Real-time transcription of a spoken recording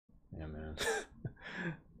man.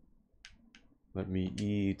 Let me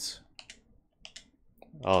eat.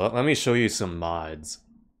 Oh, let me show you some mods.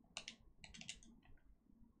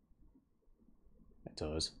 It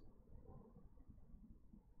does.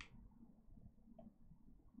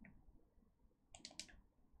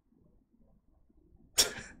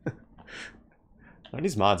 Aren't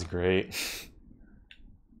these mods great?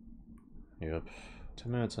 Yep.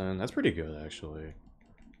 10 minutes in. That's pretty good, actually.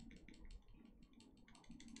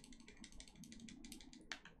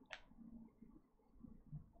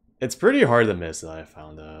 It's pretty hard to miss that I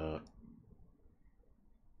found out.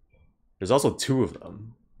 There's also 2 of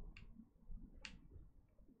them.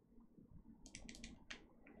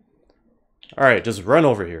 Alright, just run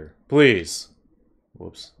over here. Please.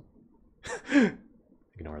 Whoops.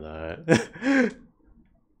 Ignore that.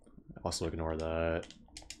 Also ignore that.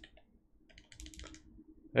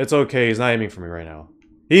 It's okay, he's not aiming for me right now.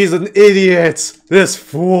 He's an idiot! This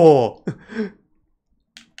fool!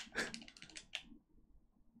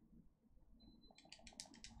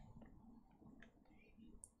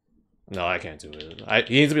 No, I can't do it.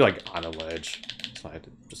 He needs to be like on a ledge. So I have to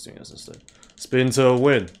just do this instead. Spin to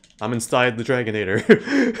win. I'm inside the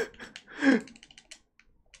Dragonator.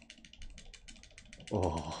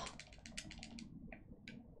 Oh.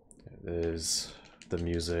 There's the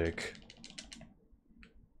music.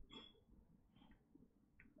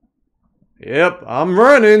 Yep, I'm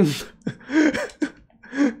running.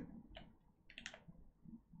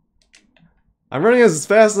 I'm running as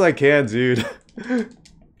fast as I can, dude.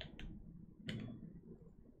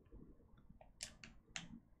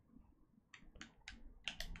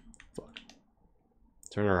 Fuck.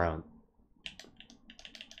 Turn around.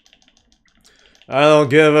 I don't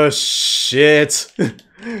give a shit.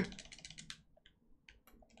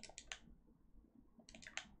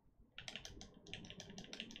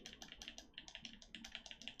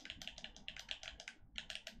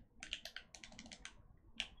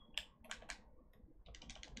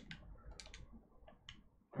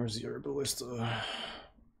 Where's the herbalist? Oh,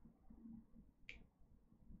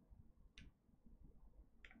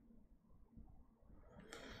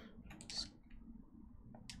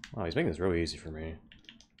 he's making this really easy for me.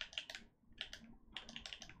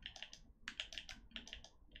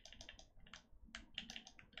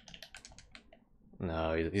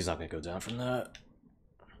 No, he's not gonna go down from that.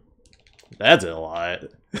 That did a lot.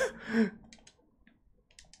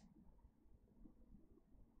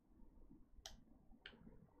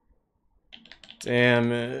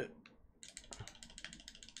 Damn it.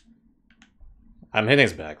 I'm hitting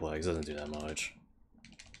his back legs, doesn't do that much.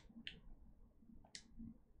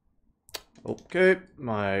 Okay,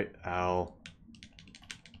 my ow.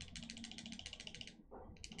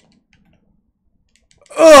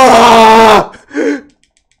 Ah!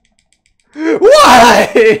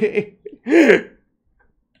 Why?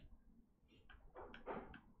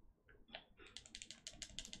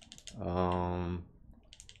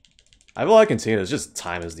 I have a lot of containers, just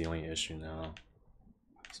time is the only issue now.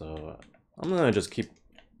 So, I'm gonna just keep...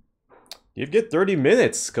 You get 30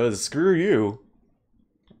 minutes, cause screw you.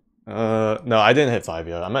 No, I didn't hit 5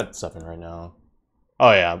 yet. I'm at 7 right now.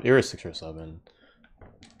 Oh yeah, you're 6 or 7.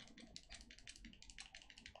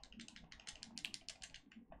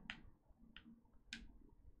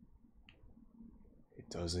 He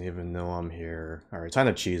doesn't even know I'm here. Alright, time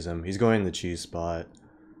to cheese him. He's going in the cheese spot.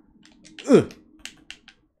 Ugh.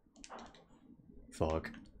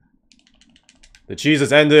 Fuck. The cheese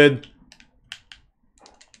has ended.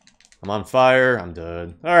 I'm on fire. I'm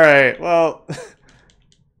dead. Alright, well... that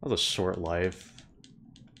was a short life.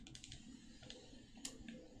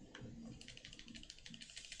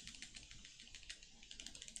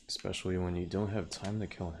 Especially when you don't have time to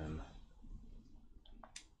kill him.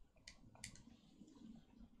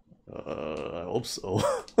 I hope so.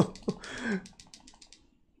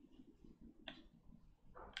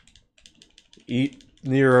 Eat,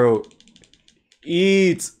 Nero.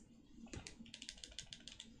 Eat!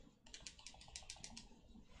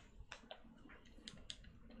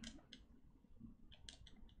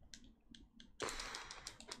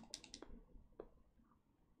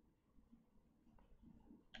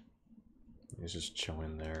 He's just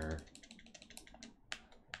chilling there.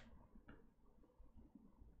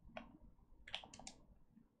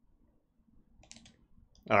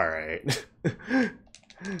 Alright.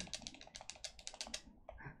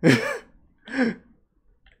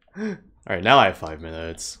 Alright, now I have 5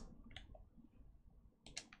 minutes.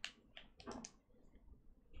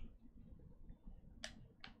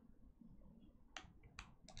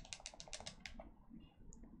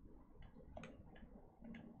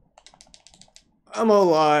 I'm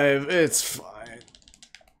alive, it's fine.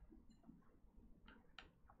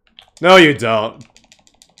 No, you don't.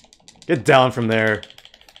 Get down from there.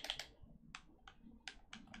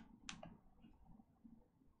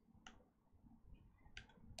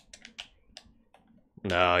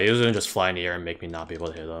 No, he was gonna just fly in the air and make me not be able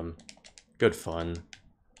to hit him. Good fun.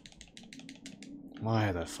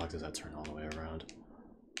 Why the fuck does that turn all the way around?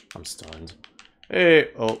 I'm stunned. Hey!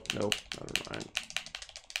 Oh, nope. Never mind.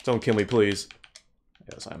 Don't kill me, please.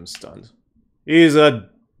 Yes, I'm stunned. He's a...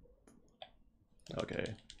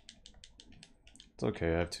 Okay. It's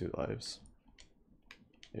okay, I have 2 lives.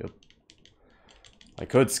 Yep. I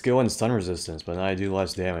could skill and stun resistance, but then I do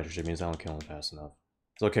less damage, which means I don't kill him fast enough.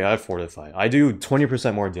 It's okay, I have Fortify. I do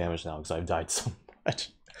 20% more damage now because I've died so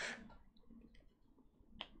much.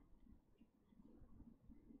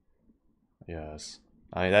 Yes.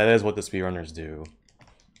 I mean, that is what the speedrunners do.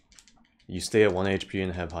 You stay at 1 HP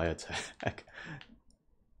and have high attack.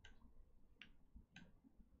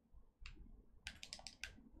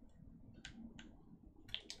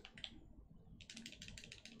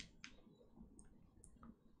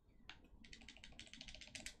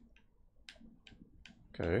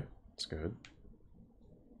 Okay, that's good.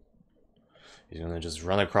 He's gonna just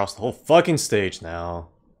run across the whole fucking stage now.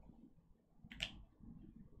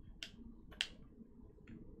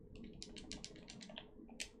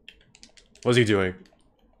 What's he doing?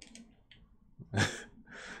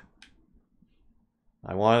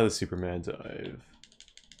 I wanted the Superman dive.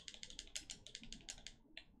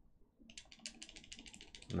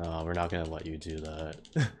 No, we're not gonna let you do that.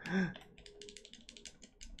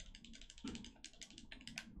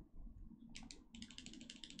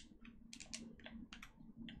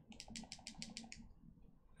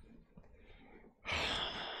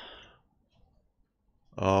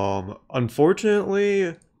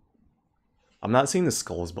 Unfortunately, I'm not seeing the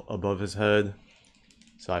skulls above his head,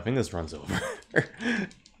 so I think this runs over.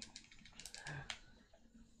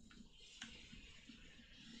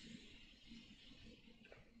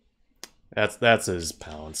 That's his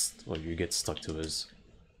pounce. Well, you get stuck to his...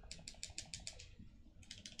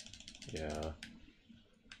 Yeah.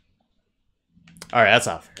 Alright, that's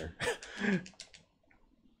not fair.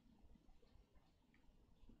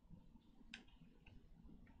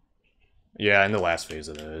 Yeah, in the last phase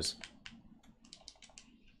it is.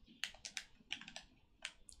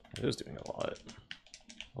 It is doing a lot.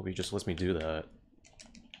 Hope he just lets me do that.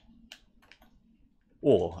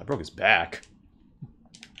 Oh, I broke his back.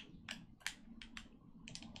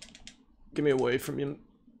 Get me away from him.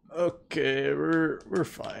 Okay, we're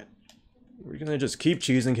fine. We're gonna just keep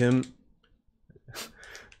cheesing him.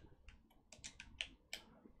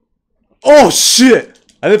 Oh shit!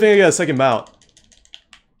 I didn't think I got a second mount.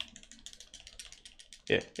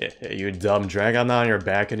 Yeah, you dumb drag. I'm not on your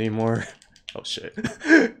back anymore. Oh shit.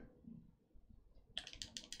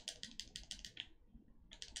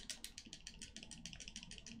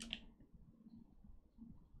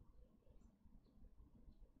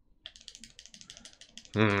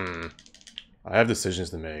 I have decisions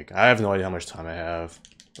to make. I have no idea how much time I have,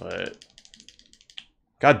 but...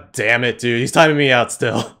 God damn it, dude. He's timing me out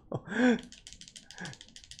still.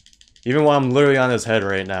 Even while I'm literally on his head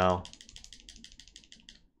right now.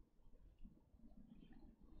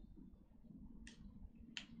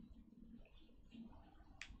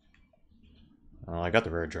 Oh, I got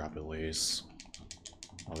the rare drop at least.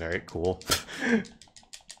 Okay, cool.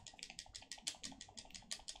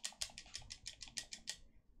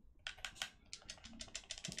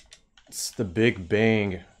 It's the Big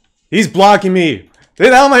Bang. He's blocking me!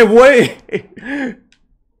 Get out of my way!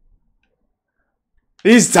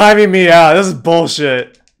 He's timing me out. This is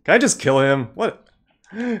bullshit. Can I just kill him? What?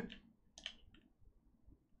 I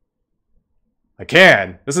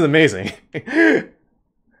can. This is amazing.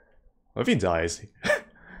 What if he dies?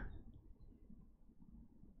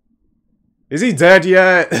 Is he dead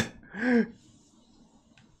yet?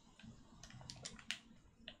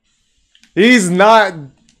 He's not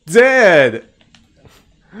dead!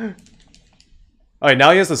 Alright,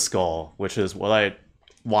 now he has a skull, which is what I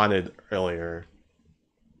wanted earlier.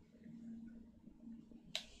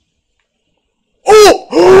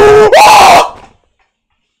 Oh!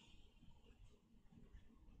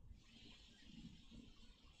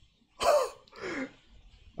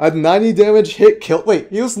 A 90 damage hit kill. Wait,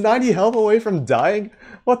 he was 90 health away from dying?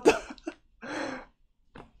 What the?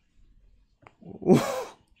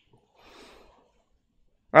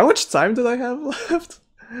 How much time did I have left?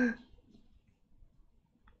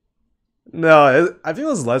 No, I think it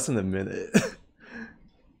was less than a minute.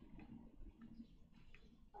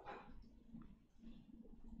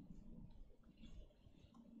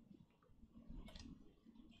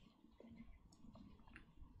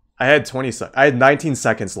 I had 20 sec. I had 19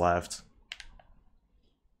 seconds left.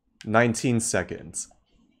 19 seconds.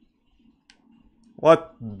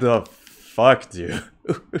 What the fuck, dude?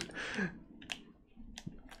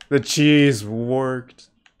 The cheese worked.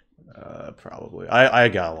 Probably. I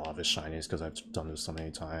got a lot of his shinies because I've done this so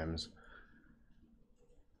many times.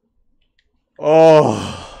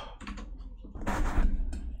 Oh.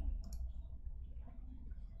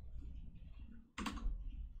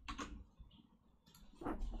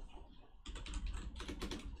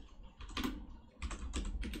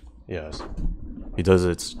 Yes. He does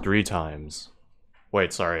it 3 times.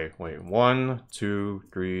 Wait, sorry. Wait, 1, 2,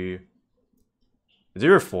 3. Is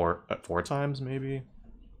it 4 times, maybe?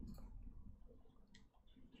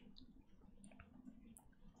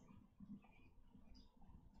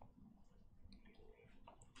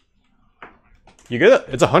 You get it.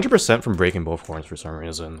 It's 100% from breaking both horns for some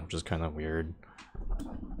reason, which is kind of weird.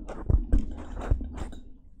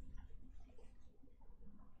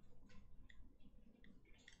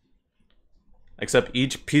 Except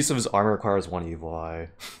each piece of his armor requires 1 evil eye.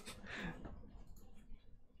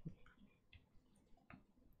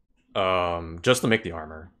 Just to make the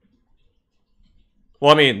armor.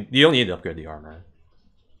 Well, I mean, you don't need to upgrade the armor.